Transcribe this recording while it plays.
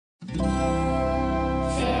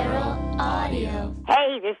radio.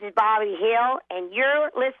 Hey, this is Bobby Hill, and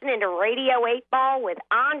you're listening to Radio 8 Ball with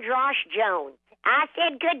Andras Jones. I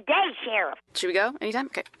said good day, Sheriff. Should we go? Anytime?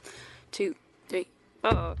 Okay. 2, 3.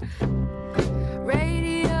 Oh.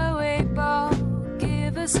 Radio 8 Ball,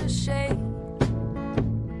 give us a shake.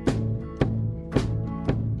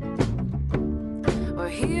 We're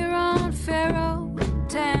here on Pharaoh,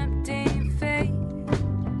 tempting fate.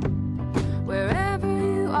 Wherever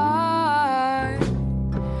you are,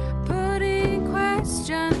 putting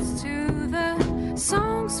questions to the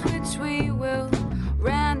songs which we will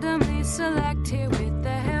randomly select here with the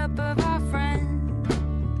help of our friend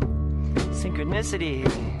Synchronicity.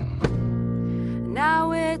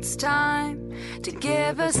 Now it's time to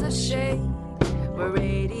give us a shake. We're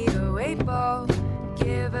Radio 8 Ball,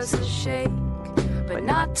 give us a shake, but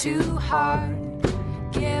not too hard.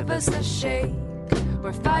 Give us a shake.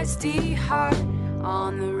 We're feisty heart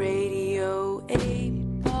on the Radio 8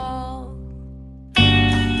 Ball.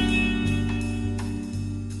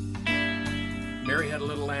 Mary had a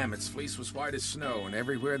little lamb, its fleece was white as snow, and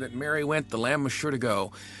everywhere that Mary went, the lamb was sure to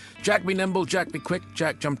go. Jack be nimble, Jack be quick,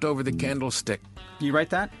 Jack jumped over the candlestick. You write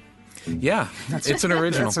that? Yeah, it's an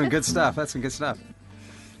original. That's some good stuff.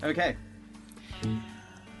 Okay.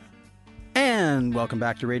 And welcome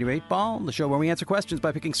back to Radio 8 Ball, the show where we answer questions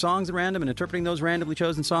by picking songs at random and interpreting those randomly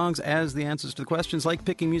chosen songs as the answers to the questions, like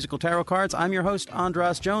picking musical tarot cards. I'm your host,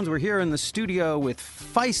 Andras Jones. We're here in the studio with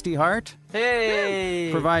Feisty Heart. Hey!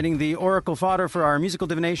 Providing the oracle fodder for our musical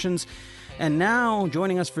divinations. And now,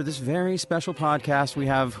 joining us for this very special podcast, we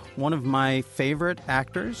have one of my favorite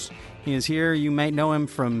actors. He is here. You might know him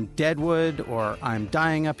from Deadwood, or I'm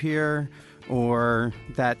Dying Up Here, or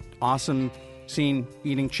that awesome scene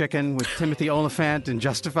eating chicken with Timothy Oliphant and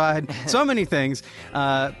Justified. So many things.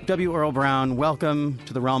 W. Earl Brown, welcome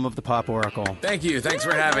to the realm of the pop oracle. Thank you. Thanks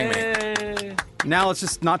for having me. Now let's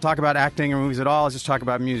just not talk about acting or movies at all. Let's just talk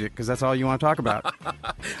about music, because that's all you want to talk about.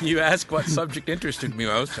 You asked what subject interested me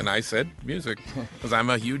most, and I said music, because I'm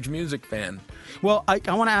a huge music fan. Well, I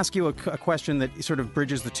want to ask you a question that sort of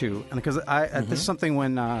bridges the two, and because this is something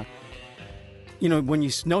when when you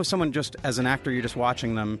know someone just as an actor, you're just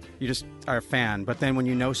watching them, you just are a fan. But then when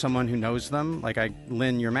you know someone who knows them, like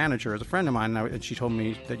Lynn, your manager, is a friend of mine, and she told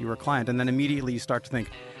me that you were a client, and then immediately you start to think,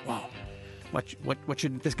 wow, what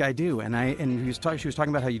should this guy do? And she was talking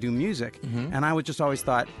about how you do music, and I would just always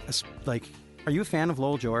thought, like, are you a fan of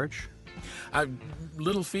Lowell George?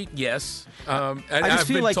 Little Feat, yes. I just I've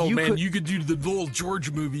feel been like told, you could do the Lowell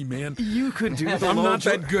George movie, man. You could do the I'm Lowell not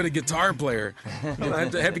George. that good a guitar player. I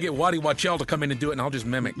have to get Waddy Wachell to come in and do it, and I'll just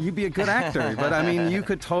mimic. You'd be a good actor, but I mean, you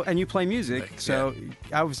could, and you play music, so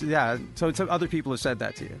So other people have said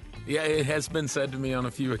that to you. Yeah, it has been said to me on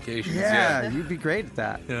a few occasions. Yeah, you'd be great at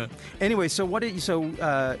that. Yeah. Anyway, so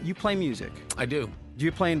you play music? I do. Do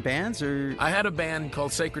you play in bands, or? I had a band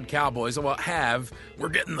called Sacred Cowboys. Well, we're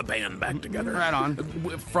getting the band back together. Right on.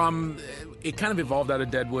 It kind of evolved out of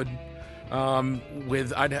Deadwood.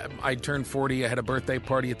 I turned 40. I had a birthday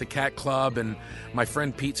party at the Cat Club, and my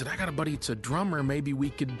friend Pete said, "I got a buddy. It's a drummer. Maybe we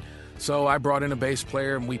could." So I brought in a bass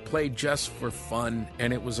player, and we played just for fun,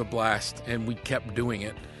 and it was a blast, and we kept doing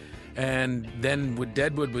it. And then when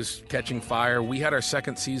Deadwood was catching fire, we had our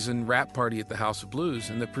second season rap party at the House of Blues,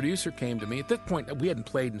 and the producer came to me. At that point, we hadn't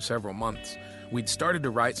played in several months. We'd started to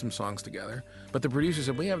write some songs together, but the producer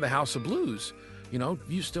said, "We have the House of Blues.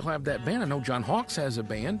 You still have that band. I know John Hawkes has a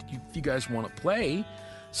band. If you guys want to play."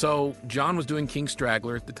 So John was doing King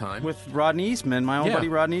Straggler at the time. With Rodney Eastman, my old buddy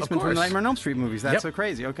Rodney Eastman from the Nightmare on Elm Street movies. That's so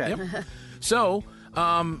crazy. Okay. Yep. So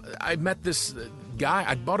I met this guy.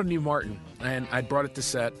 I bought a new Martin, and I brought it to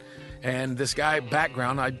set. And this guy,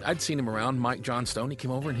 background, I'd seen him around, Mike Johnstone. He came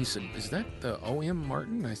over and he said, "Is that the O.M.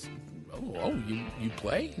 Martin?" I said, oh, you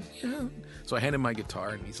play? Yeah. So I handed him my guitar,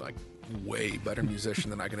 and he's like, way better musician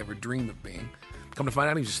than I could ever dream of being. Come to find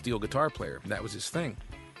out, he was a steel guitar player. That was his thing.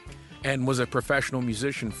 And was a professional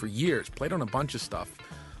musician for years. Played on a bunch of stuff.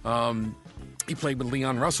 He played with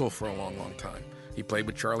Leon Russell for a long, long time. He played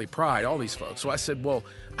with Charlie Pride, all these folks. So I said, well,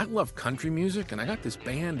 I love country music, and I got this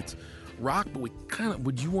band. It's rock, but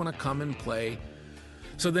would you want to come and play?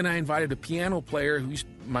 So then I invited a piano player,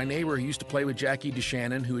 my neighbor who used to play with Jackie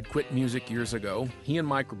DeShannon, who had quit music years ago. He and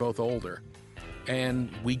Mike were both older.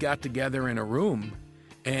 And we got together in a room,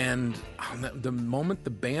 and the moment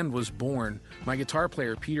the band was born, my guitar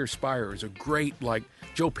player, Peter Spire, is a great,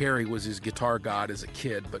 Joe Perry was his guitar god as a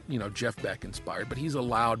kid, but, Jeff Beck inspired. But he's a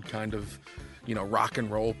loud kind of, rock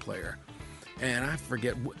and roll player. and I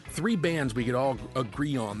forget, 3 bands we could all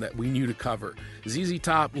agree on that we knew to cover. ZZ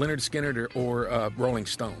Top, Lynyrd Skynyrd, or Rolling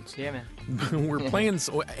Stones. Yeah, man. We're playing.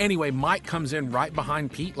 So anyway, Mike comes in right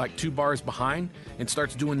behind Pete, like 2 bars behind, and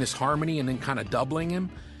starts doing this harmony and then kind of doubling him.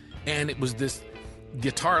 And it was this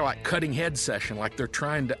guitar like cutting head session, like they're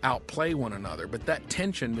trying to outplay one another. But that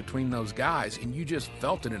tension between those guys, and you just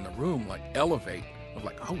felt it in the room, like elevate. Of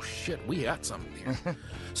like, oh shit, we got something here.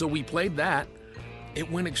 So we played that. It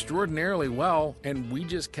went extraordinarily well, and we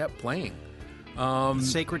just kept playing.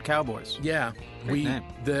 Sacred Cowboys. Yeah, Great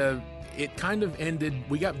name. It kind of ended.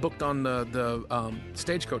 We got booked on the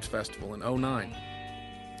Stagecoach Festival in 2009.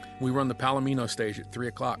 We were on the Palomino stage at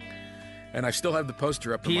 3:00, and I still have the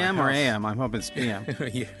poster up. PM in my or house. AM? I'm hoping it's PM.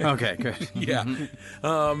 Yeah. Okay, good. Yeah.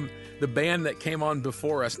 The band that came on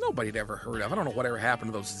before us, nobody had ever heard of. I don't know whatever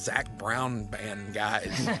happened to those Zac Brown band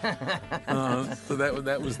guys. So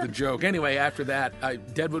that was the joke. Anyway, after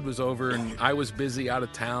that, Deadwood was over, and I was busy out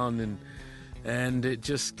of town, and it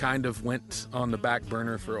just kind of went on the back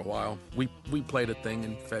burner for a while. We played a thing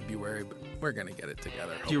in February, but we're going to get it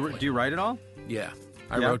together. Do you write it all? Yeah.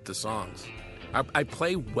 I Yeah. wrote the songs. I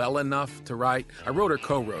play well enough to write. I wrote or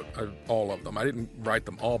co-wrote all of them. I didn't write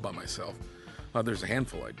them all by myself. There's a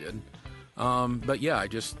handful I did. But yeah,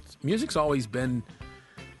 music's always been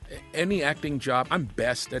any acting job. I'm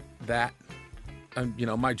best at that.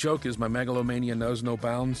 My joke is my megalomania knows no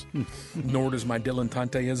bounds, nor does my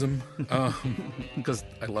dilettanteism. Because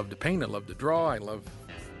I love to paint, I love to draw, I love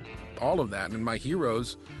all of that. And my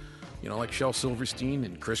heroes, like Shel Silverstein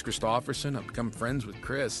and Chris Christopherson, I've become friends with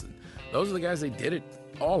Chris. And those are the guys, they did it,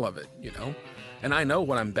 all of it, And I know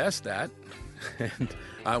what I'm best at, and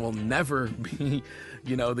I will never be,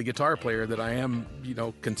 the guitar player that I am,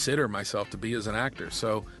 consider myself to be as an actor.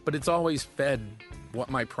 So, but it's always fed what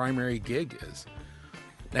my primary gig is.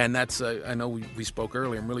 And that's, I know we spoke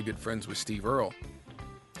earlier, I'm really good friends with Steve Earle.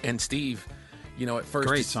 And Steve, at first...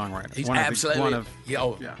 Great songwriter. He's absolutely.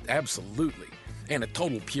 And a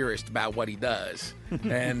total purist about what he does.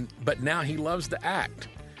 But now he loves to act.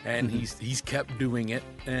 And he's kept doing it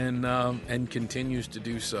and continues to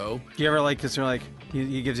do so. Do you ever because you're like,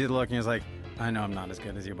 he gives you the look and he's like, I know I'm not as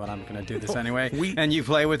good as you, but I'm going to do this anyway. And you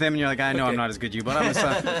play with him and you're like, I know I'm not as good as you, but I'm a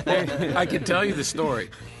son. I can tell you the story.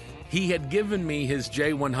 He had given me his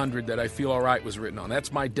J100 that I Feel All Right was written on.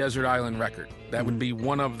 That's my Desert Island record. That would be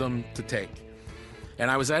one of them to take. And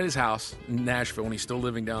I was at his house in Nashville when he's still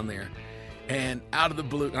living down there. And out of the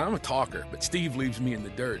blue, and I'm a talker, but Steve leaves me in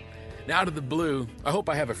the dirt. And out of the blue, I hope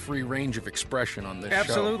I have a free range of expression on this show.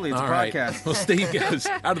 Absolutely, it's a All right. podcast. Well, Steve goes,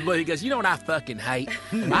 out of the blue, he goes, you know what I fucking hate?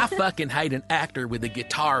 I fucking hate an actor with a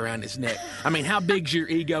guitar around his neck. I mean, how big's your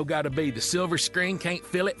ego got to be? The silver screen can't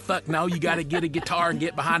fill it? Fuck no, you got to get a guitar and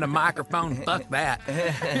get behind a microphone. Fuck that.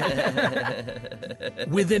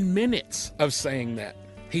 Within minutes of saying that,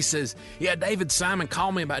 he says, yeah, David Simon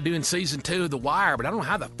called me about doing season 2 of The Wire, but I don't know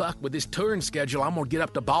how the fuck with this touring schedule I'm going to get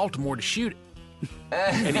up to Baltimore to shoot it.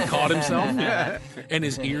 And he caught himself, and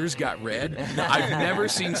his ears got red. Now, I've never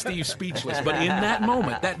seen Steve speechless, but in that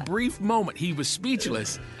moment, that brief moment, he was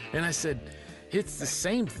speechless. And I said, it's the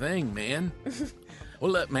same thing, man.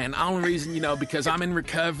 Well, look, man, the only reason, because I'm in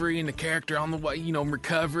recovery and the character on the way,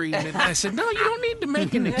 recovery. And I said, no, you don't need to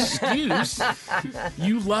make an excuse.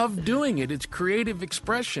 You love doing it. It's creative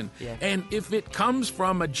expression. Yeah. And if it comes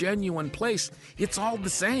from a genuine place, it's all the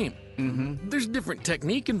same. Mm-hmm. There's different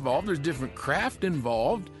technique involved. There's different craft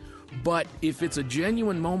involved. But if it's a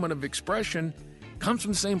genuine moment of expression, it comes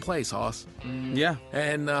from the same place, Hoss. Yeah.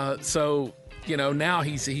 And so... now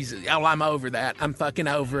he's I'm over that. I'm fucking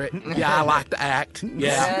over it. Yeah, I like to act.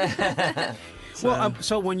 Yeah. Well,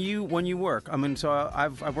 so when you work,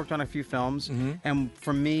 I've worked on a few films, and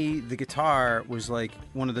for me, the guitar was like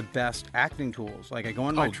one of the best acting tools. Like I go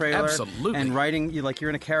in my trailer, absolutely. And writing, you're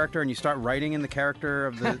in a character, and you start writing in the character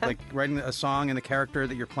of the writing a song in the character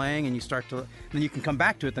that you're playing, and then you can come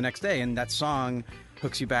back to it the next day, and that song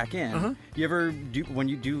hooks you back in. You ever when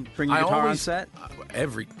you do bring your guitar on set?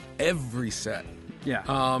 Every set. Yeah.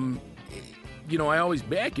 I always,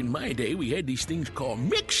 back in my day, we had these things called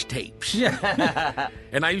mixtapes. Yeah.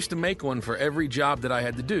 And I used to make one for every job that I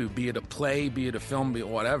had to do, be it a play, be it a film, be it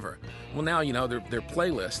whatever. Well, now, they're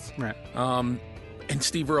playlists. Right. And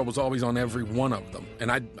Steve Earle was always on every one of them. And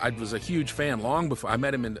I was a huge fan long before. I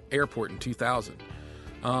met him in the airport in 2000.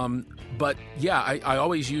 But yeah, I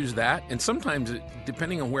always use that, and sometimes,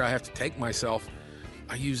 depending on where I have to take myself,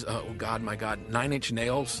 I use, my God, 9 Inch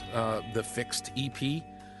Nails, the Fixed EP.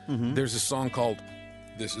 There's a song called,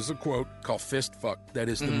 this is a quote, called Fist Fuck, that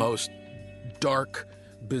is the most dark,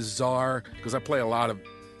 bizarre, because I have played a lot of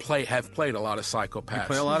psychopaths. You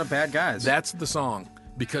play a lot of bad guys. That's the song.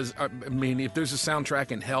 because I mean, if there's a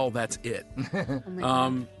soundtrack in hell, that's it.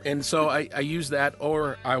 And so I use that,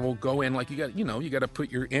 or I will go in like you got to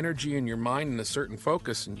put your energy and your mind in a certain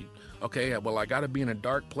focus, and I got to be in a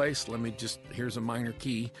dark place. Here's a minor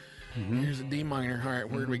key, here's a D minor. All right,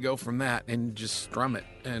 where do we go from that? And just strum it.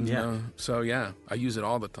 And I use it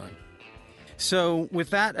all the time. So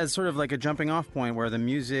with that as sort of like a jumping off point where the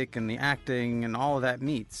music and the acting and all of that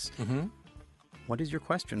meets, what is your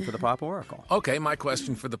question for the Pop Oracle? Okay, my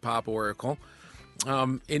question for the Pop Oracle.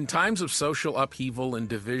 In times of social upheaval and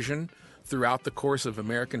division throughout the course of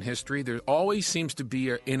American history, there always seems to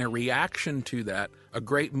be, in a reaction to that, a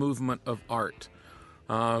great movement of art,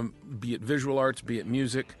 be it visual arts, be it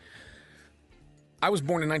music. I was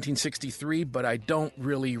born in 1963, but I don't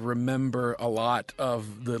really remember a lot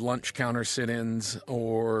of the lunch counter sit-ins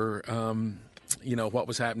or, what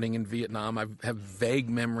was happening in Vietnam. I have vague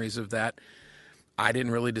memories of that. I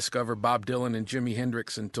didn't really discover Bob Dylan and Jimi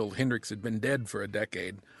Hendrix until Hendrix had been dead for a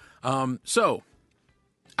decade. So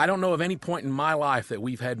I don't know of any point in my life that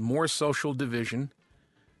we've had more social division,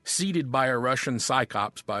 seeded by a Russian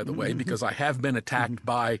psychops, by the way, because I have been attacked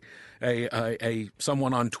by a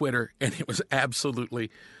someone on Twitter, and it was absolutely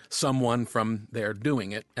someone from there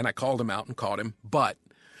doing it, and I called him out and caught him. But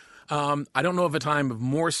I don't know of a time of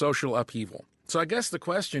more social upheaval. So I guess the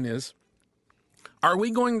question is, are we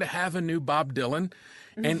going to have a new Bob Dylan?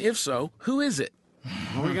 And if so, who is it?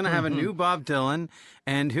 We're going to have a new Bob Dylan,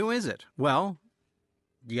 and who is it? Well,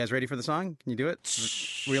 you guys ready for the song? Can you do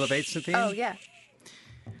it? Wheel of Eights theme? Oh, yeah.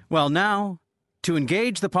 Well, now, to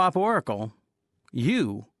engage the Pop Oracle,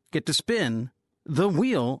 you get to spin the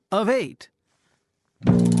Wheel of Eight.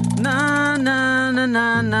 Na, na, na,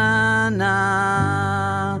 na, na,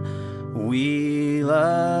 na. Wheel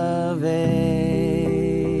of Eight.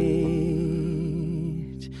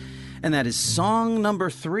 And that is song number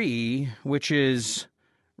 3, which is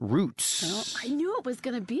Roots. Oh, I knew it was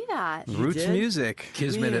going to be that. Roots music.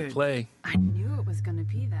 Kismet at play. I knew it was going to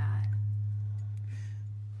be that.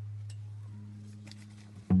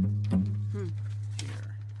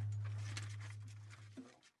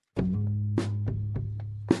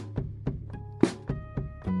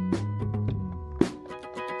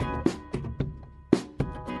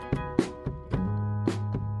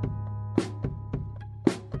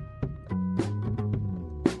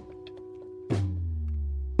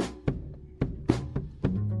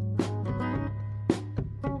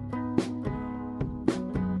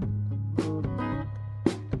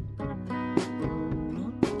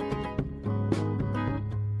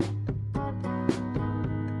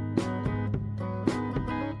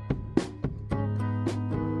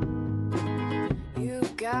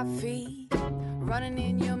 Got feet running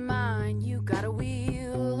in your mind. You got a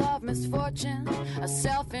wheel of misfortune, a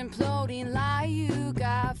self-imploding lie. You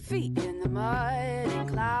got feet in the mud and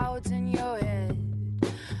clouds in your head.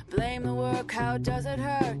 Blame the work, how does it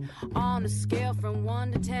hurt? On a scale from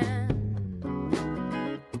 1 to 10.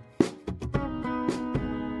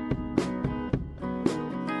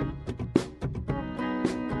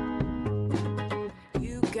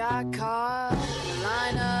 You got caught in a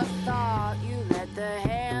line of thought. You let the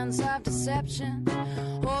hands of deception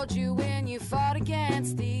hold you when you fought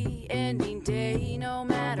against the ending day. No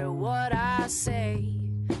matter what I say,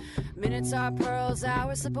 minutes are pearls,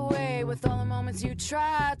 hours slip away with all the moments you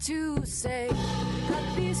try to say.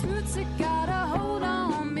 But these roots that got a hold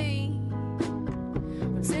on me,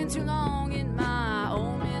 it's been too long in my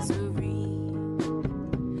own misery.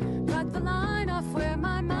 Cut the line off where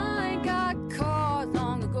my mind got caught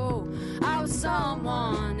long ago. I was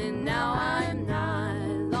someone and now I am not.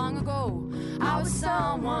 Long ago, I was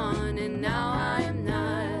someone and now I am not.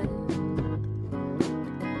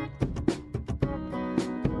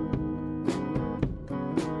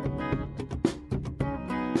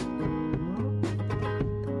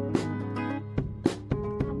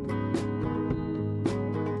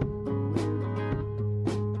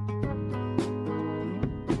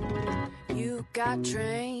 You got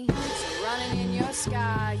trains running in your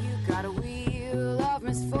sky. You got a wheel of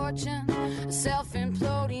misfortune, a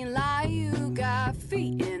self-imploding lie. You got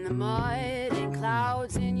feet in the mud and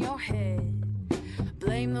clouds in your head.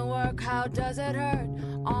 Blame the work, how does it hurt?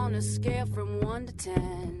 On a scale from 1 to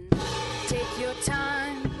 10. Take your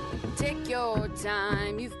time, take your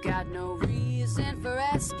time. You've got no reason for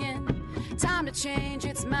asking. Time to change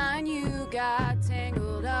its mind. You got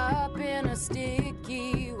tangled up in a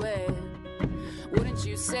sticky web. Wouldn't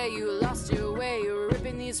you say you lost your way? You're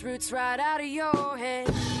ripping these roots right out of your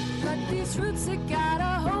head. But these roots that got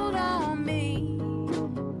a hold on me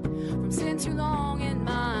from sitting too long in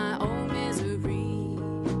my own misery.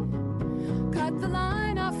 Cut the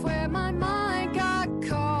line off where my mind got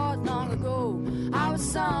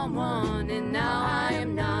was someone and now I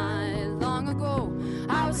am not. Long ago,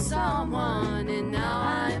 I was someone and now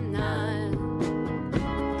I am not.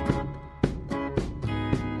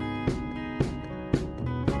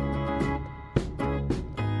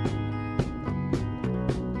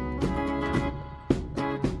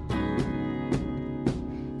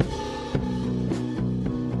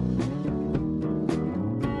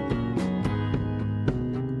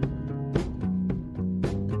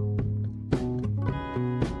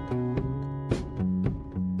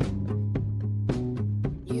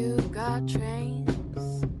 You got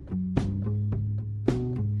trains,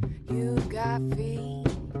 you got feet.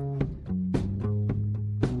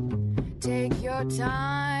 Take your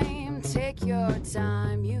time, take your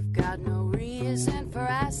time. You've got no reason for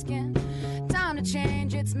asking. Time to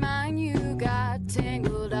change its mind. You got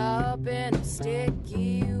tangled up in a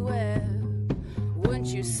sticky web. Wouldn't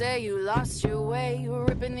you say you lost your way? You're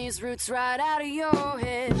ripping these roots right out of your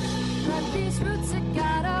head. But these roots have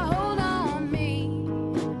got a hold on me.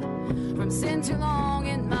 From sin too long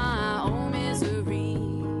in my own misery.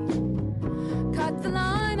 Cut the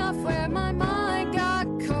line off where my mind got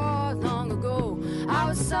caught long ago. I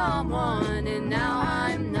was someone and now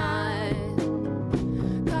I'm not.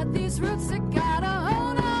 Cut these roots that got a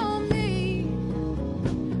hold on me.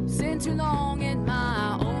 Sin too long in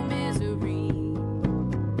my own misery.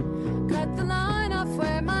 Cut the line off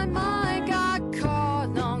where my mind got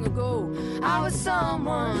caught long ago. I was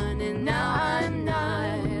someone and now I'm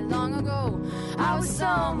not. Long ago, I was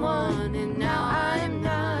someone and now I'm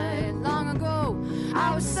not. Long ago,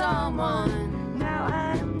 I was someone, now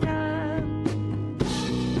I'm not.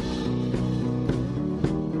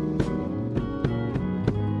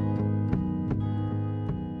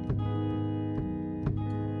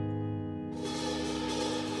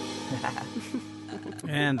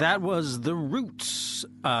 And that was The Roots,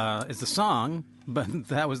 is the song, but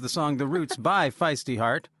that was the song The Roots by Feisty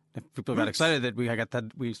Heart. People got excited that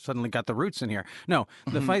we suddenly got the Roots in here. No,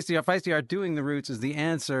 the Feisty Heart doing The Roots is the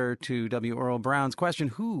answer to W. Earl Brown's question,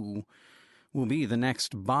 who will be the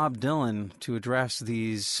next Bob Dylan to address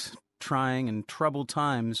these trying and troubled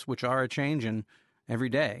times, which are a-changing every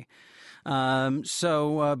day.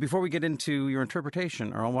 So before we get into your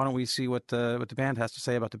interpretation, Earl, why don't we see what the band has to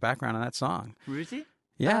say about the background on that song? Ruthie?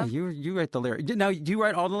 Yeah, you write the lyrics. Now, do you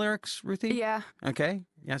write all the lyrics, Ruthie? Yeah. Okay.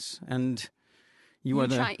 Yes, and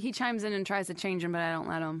he chimes in and tries to change them, but I don't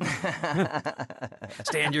let him.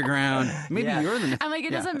 stand your ground. Maybe you're the. I'm like,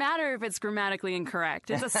 it doesn't matter if it's grammatically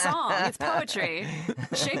incorrect. It's a song. It's poetry.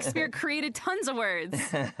 Shakespeare created tons of words.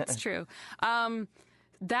 It's true.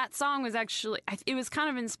 That song was actually, it was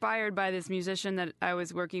kind of inspired by this musician that I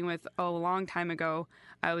was working with a long time ago.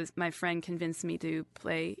 My friend convinced me to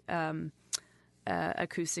play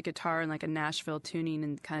acoustic guitar and like a Nashville tuning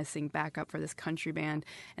and kind of sing backup for this country band.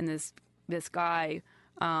 And this guy,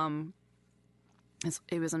 he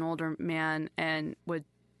was an older man and would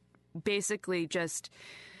basically just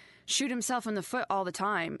shoot himself in the foot all the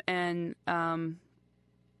time. And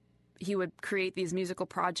he would create these musical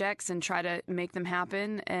projects and try to make them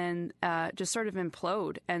happen and just sort of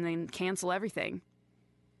implode and then cancel everything.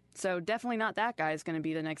 So definitely not that guy is going to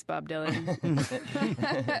be the next Bob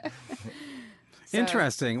Dylan.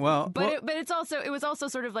 Interesting. Well, it was also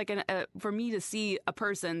sort of like for me to see a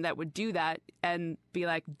person that would do that and be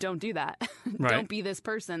like, don't do that. Right. Don't be this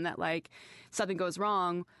person that like something goes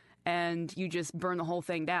wrong and you just burn the whole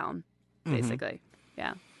thing down, basically.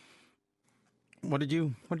 Yeah. What did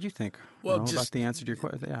you think? Well, about the answer to your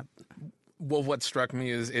question. Yeah. Well, what struck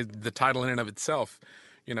me is the title in and of itself.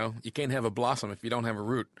 You know, you can't have a blossom if you don't have a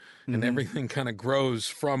root, and everything kind of grows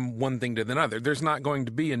from one thing to another. There's not going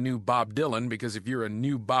to be a new Bob Dylan because if you're a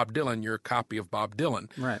new Bob Dylan, you're a copy of Bob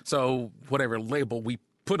Dylan. Right. So whatever label we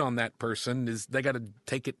put on that person is they got to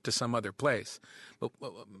take it to some other place, but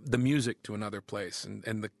the music to another place,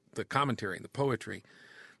 and the commentary and the poetry.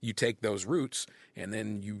 You take those roots, and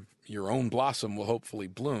then your own blossom will hopefully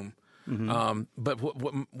bloom. But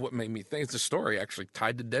what made me think, it's a story actually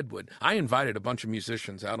tied to Deadwood. I invited a bunch of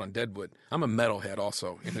musicians out on Deadwood. I'm a metalhead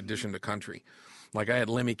also, in addition to country. Like I had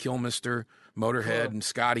Lemmy Kilmister, Motorhead, and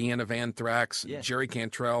Scott Ian of Anthrax, and Jerry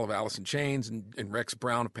Cantrell of Alice in Chains, and Rex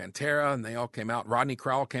Brown of Pantera, and they all came out. Rodney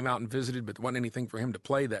Crowell came out and visited, but there wasn't anything for him to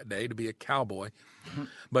play that day, to be a cowboy.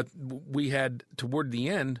 But we had, toward the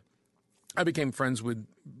end, I became friends with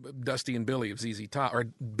Dusty and Billy of ZZ Top, or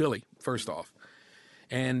Billy, first off.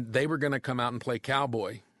 And they were going to come out and play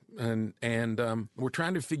cowboy. And we're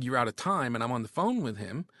trying to figure out a time, and I'm on the phone with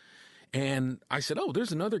him. And I said, oh,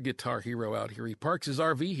 there's another guitar hero out here. He parks his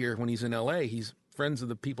RV here when he's in L.A. He's friends of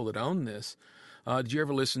the people that own this. Did you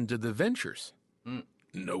ever listen to The Ventures?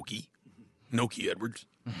 Noki. Noki Edwards.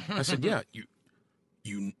 I said, yeah,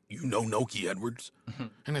 you know Noki Edwards?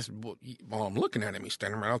 And I said, well, I'm looking at him. He's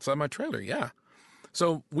standing right outside my trailer. Yeah.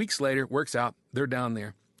 So weeks later, works out. They're down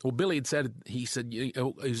there. Well, Billy had said,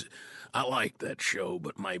 I like that show,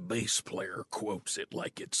 but my bass player quotes it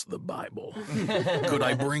like it's the Bible. Could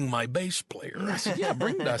I bring my bass player? I said, yeah,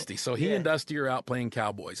 bring Dusty. So he and Dusty are out playing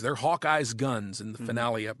cowboys. They're Hawkeye's guns in the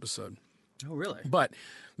finale episode. Oh, really? But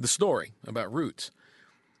the story about Roots,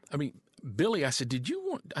 I mean, Billy, I said,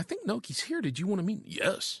 I think Noki's here. Did you want to meet?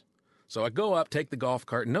 Yes. So I go up, take the golf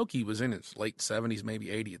cart. Noki was in his late 70s, maybe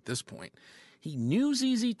 80 at this point. He knew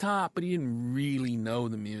ZZ Top, but he didn't really know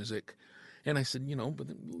the music. And I said, but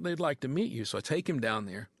they'd like to meet you. So I take him down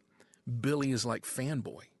there. Billy is like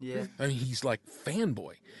fanboy. Yeah. I mean, he's like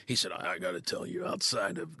fanboy. He said, I got to tell you,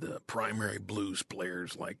 outside of the primary blues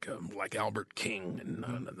players like Albert King and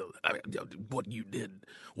what you did,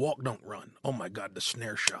 Walk Don't Run. Oh, my God, the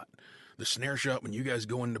snare shot. The snare shot when you guys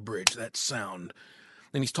go in the bridge, that sound.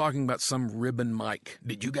 And he's talking about some ribbon mic.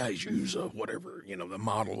 Did you guys use whatever, the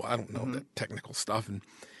model? I don't know, that technical stuff.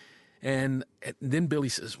 And then Billy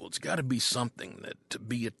says, well, it's got to be something that to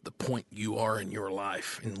be at the point you are in your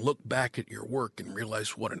life and look back at your work and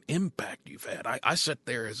realize what an impact you've had. I sat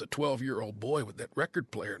there as a 12-year-old boy with that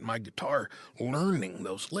record player and my guitar learning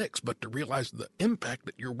those licks, but to realize the impact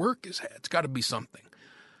that your work has had, it's got to be something.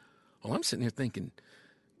 Well, I'm sitting here thinking,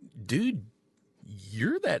 dude,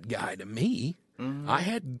 you're that guy to me.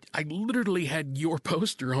 Mm-hmm. I literally had your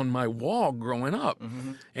poster on my wall growing up.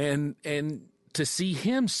 Mm-hmm. And to see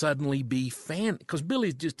him suddenly be because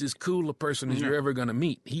Billy's just as cool a person as you're ever going to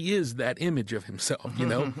meet. He is that image of himself,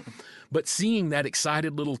 But seeing that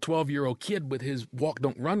excited little 12-year-old kid with his Walk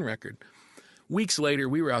Don't Run record, weeks later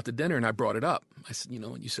we were out to dinner and I brought it up. I said,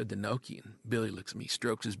 you said to Noki, and Billy looks at me,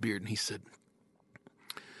 strokes his beard, and he said,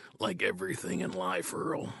 like everything in life,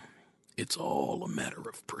 Earl, it's all a matter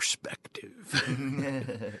of perspective.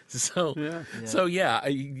 The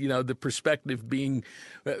perspective being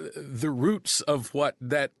the roots of what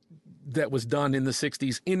that was done in the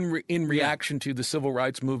 60s in reaction to the civil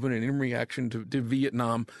rights movement and in reaction to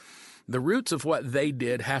Vietnam. The roots of what they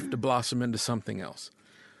did have to blossom into something else.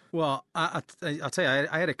 Well, I'll tell you,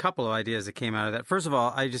 I had a couple of ideas that came out of that. First of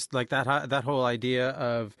all, I just like that whole idea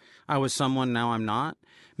of I was someone, now I'm not.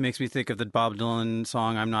 Makes me think of the Bob Dylan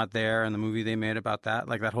song "I'm Not There" and the movie they made about that.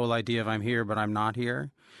 Like that whole idea of I'm here but I'm not here.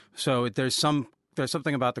 So there's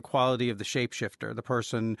something about the quality of the shapeshifter, the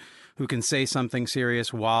person who can say something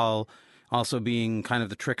serious while also being kind of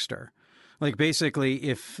the trickster. Like basically,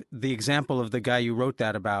 if the example of the guy you wrote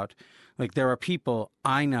that about, like there are people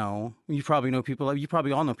I know, you probably all know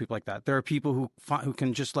people like that. There are people who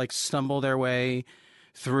can just like stumble their way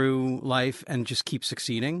through life and just keep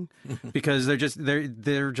succeeding because they're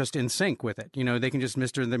just in sync with it. They can just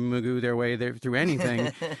Mr. the Magoo their way through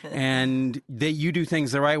anything, and you do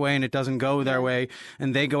things the right way and it doesn't go their way,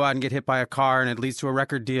 and they go out and get hit by a car and it leads to a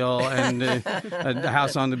record deal and a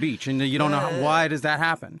house on the beach, and you don't know why does that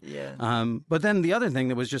happen. Yeah. But then the other thing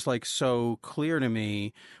that was just like so clear to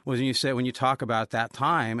me was when you talk about that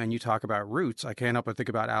time and you talk about roots, I can't help but think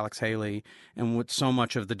about Alex Haley and what so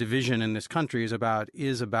much of the division in this country is about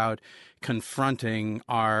confronting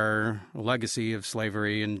our legacy of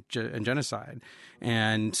slavery and genocide.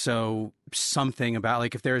 And so something about,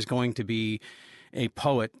 like, if there's going to be a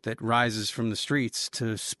poet that rises from the streets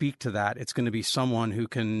to speak to that, it's going to be someone who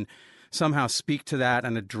can somehow speak to that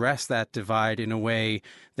and address that divide in a way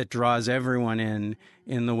that draws everyone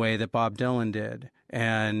in the way that Bob Dylan did,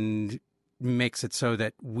 and makes it so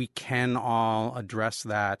that we can all address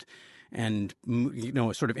that and,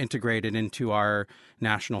 sort of integrate it into our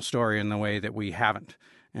national story in the way that we haven't.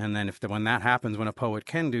 And then when that happens, when a poet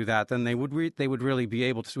can do that, then they would really be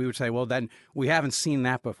able to. We would say, well, then we haven't seen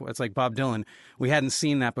that before. It's like Bob Dylan. We hadn't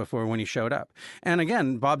seen that before when he showed up. And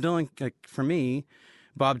again, Bob Dylan, for me,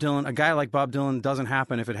 a guy like Bob Dylan doesn't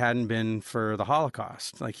happen if it hadn't been for the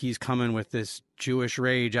Holocaust. Like, he's coming with this Jewish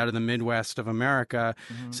rage out of the Midwest of America,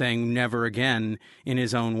 saying never again in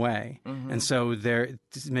his own way. Mm-hmm. And so it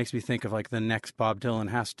makes me think of like the next Bob Dylan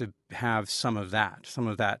has to have some of that,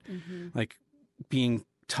 like being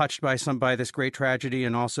touched by this great tragedy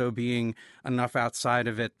and also being enough outside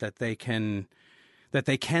of it that they can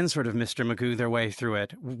sort of Mr. Magoo their way through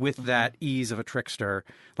it with that ease of a trickster,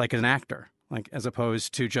 like an actor. like as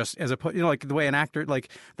opposed to just like the way an actor, like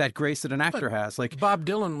that grace that an actor has. Like Bob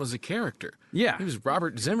Dylan was a character. Yeah. He was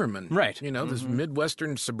Robert Zimmerman. Right. This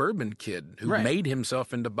Midwestern suburban kid who Right. made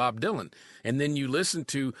himself into Bob Dylan. And then you listen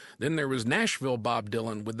to, then there was Nashville Bob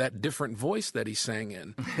Dylan with that different voice that he sang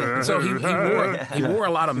in. And so he wore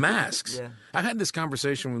a lot of masks. Yeah. I had this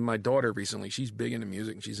conversation with my daughter recently. She's big into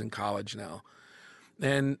music and she's in college now.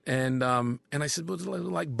 And I said, well,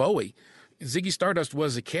 like Bowie. Ziggy Stardust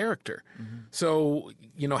was a character. So,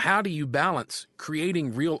 how do you balance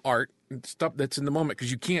creating real art and stuff that's in the moment? Because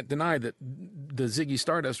you can't deny that the Ziggy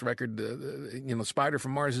Stardust record, the Spider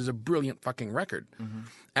from Mars, is a brilliant fucking record,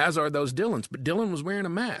 as are those Dylans. But Dylan was wearing a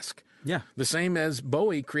mask. Yeah. The same as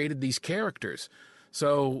Bowie created these characters.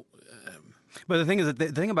 So, But the thing is that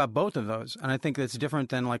the thing about both of those, and I think that's different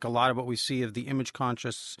than like a lot of what we see of the image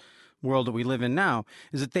conscious world that we live in now,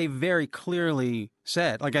 is that they very clearly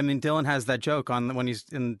said, like, I mean, Dylan has that joke on when he's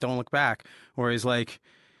in Don't Look Back, where he's like,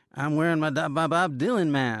 I'm wearing my Bob Dylan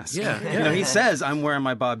mask. Yeah. He says, I'm wearing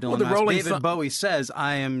my Bob Dylan the mask. Rolling David Bowie says,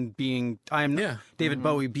 I am David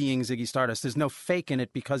Bowie being Ziggy Stardust. There's no fake in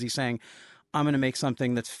it because he's saying, I'm going to make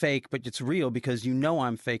something that's fake, but it's real because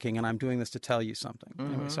I'm faking and I'm doing this to tell you something.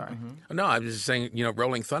 Anyway, sorry. no, I was just saying,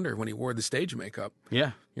 Rolling Thunder, when he wore the stage makeup.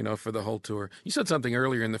 Yeah. For the whole tour. You said something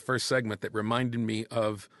earlier in the first segment that reminded me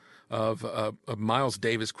of a Miles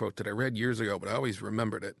Davis quote that I read years ago, but I always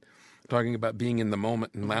remembered it, talking about being in the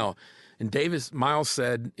moment and now. And Miles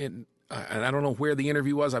said, and I don't know where the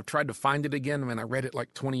interview was, I've tried to find it again, I read it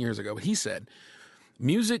like 20 years ago, but he said,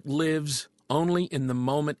 music lives only in the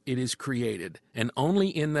moment it is created, and only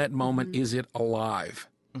in that moment is it alive.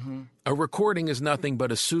 A recording is nothing but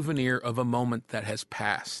a souvenir of a moment that has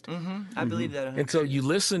passed. I believe that. And so you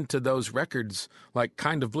listen to those records, like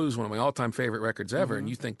Kind of Blues, one of my all-time favorite records ever, and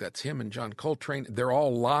you think that's him and John Coltrane. They're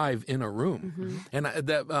all live in a room. And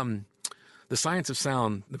The Science of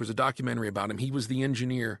Sound, there was a documentary about him. He was the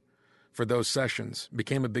engineer for those sessions,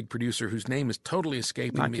 became a big producer whose name is totally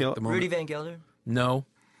escaping me at the moment. Rudy Van Gelder? No.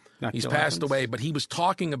 Not He's Gil passed Evans? away, but he was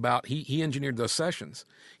talking about, he engineered those sessions.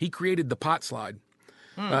 He created the pot slide.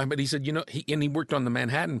 But he said, he worked on the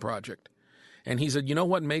Manhattan Project. And he said,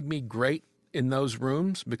 what made me great in those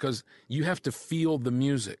rooms? Because you have to feel the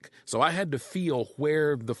music. So I had to feel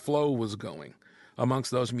where the flow was going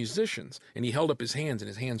amongst those musicians. And he held up his hands, and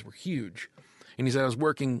his hands were huge. And he said, I was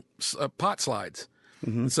working pot slides.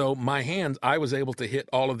 So my hands, I was able to hit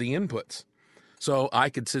all of the inputs. So I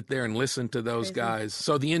could sit there and listen to those guys.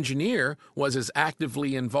 So the engineer was as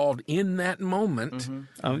actively involved in that moment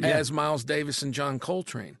as Miles Davis and John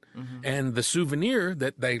Coltrane. And the souvenir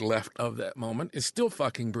that they left of that moment is still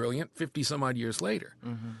fucking brilliant 50 some odd years later.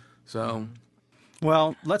 So...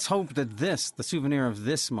 Well, let's hope that the souvenir of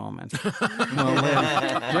this moment, will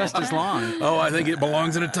live just as long. Oh, I think it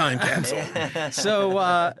belongs in a time capsule.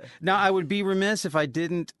 So now I would be remiss if I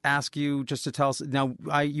didn't ask you just to tell us. Now,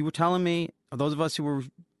 you were telling me, those of us who were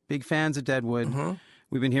big fans of Deadwood,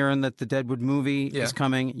 we've been hearing that the Deadwood movie is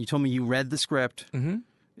coming. You told me you read the script.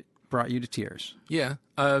 Brought you to tears. Yeah.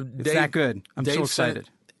 It's that good. I'm so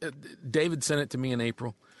excited. David sent it to me in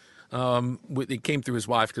April. It came through his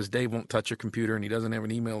wife because Dave won't touch her computer and he doesn't have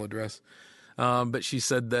an email address. But she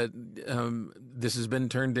said that this has been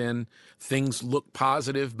turned in. Things look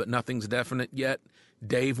positive, but nothing's definite yet.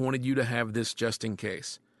 Dave wanted you to have this just in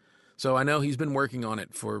case. So I know he's been working on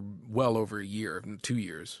it for well over a year, 2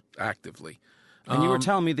 years, actively. And you were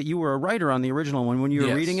telling me that you were a writer on the original one. When you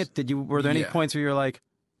were reading it, were there any points where you're like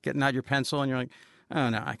getting out your pencil and you're like, oh,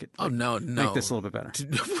 no, I could make this a little bit better.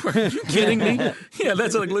 Are you kidding me? Yeah,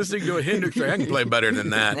 that's like listening to a Hendrix track. I can play better than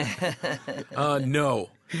that. No,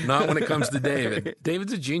 not when it comes to David.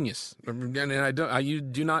 David's a genius. And I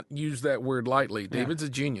do not use that word lightly. David's a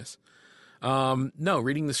genius. No,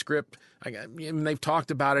 reading the script, they've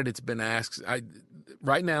talked about it. It's been asked.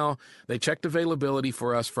 Right now, they checked availability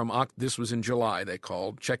for us from, this was in July, they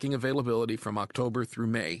called, checking availability from October through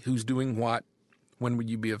May. Who's doing what? When would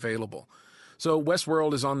you be available? So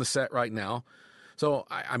Westworld is on the set right now. So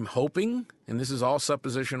I'm hoping, and this is all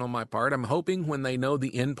supposition on my part, I'm hoping when they know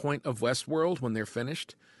the end point of Westworld, when they're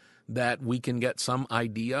finished, that we can get some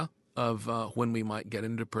idea of when we might get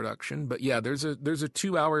into production. But yeah, there's a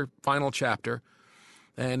 2-hour final chapter,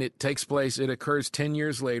 and it occurs 10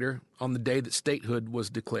 years later on the day that statehood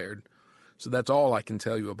was declared. So that's all I can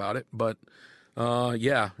tell you about it. But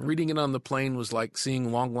reading it on the plane was like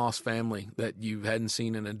seeing long lost family that you hadn't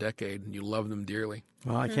seen in a decade, and you love them dearly.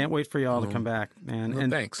 Well, I can't wait for y'all to come back, man. Well,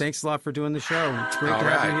 and thanks a lot for doing the show. It's great to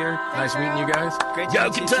have you here. Nice meeting you guys. Great Go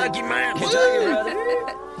job, Kentucky, man. Kentucky,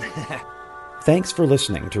 brother. Thanks for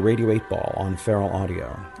listening to Radio 8 Ball on Feral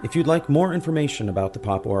Audio. If you'd like more information about the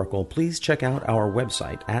Pop Oracle, please check out our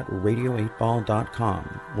website at radio8ball.com,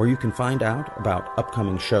 where you can find out about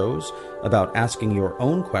upcoming shows, about asking your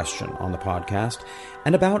own question on the podcast,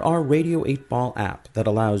 and about our Radio 8 Ball app that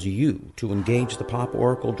allows you to engage the Pop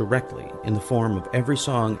Oracle directly in the form of every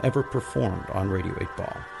song ever performed on Radio 8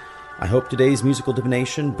 Ball. I hope today's musical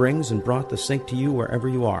divination brings and brought the sync to you wherever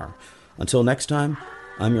you are. Until next time,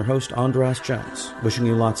 I'm your host, Andras Jones, wishing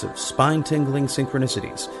you lots of spine-tingling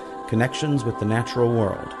synchronicities, connections with the natural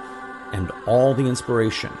world, and all the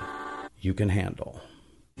inspiration you can handle.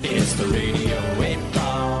 It's the Radio 8 Ball.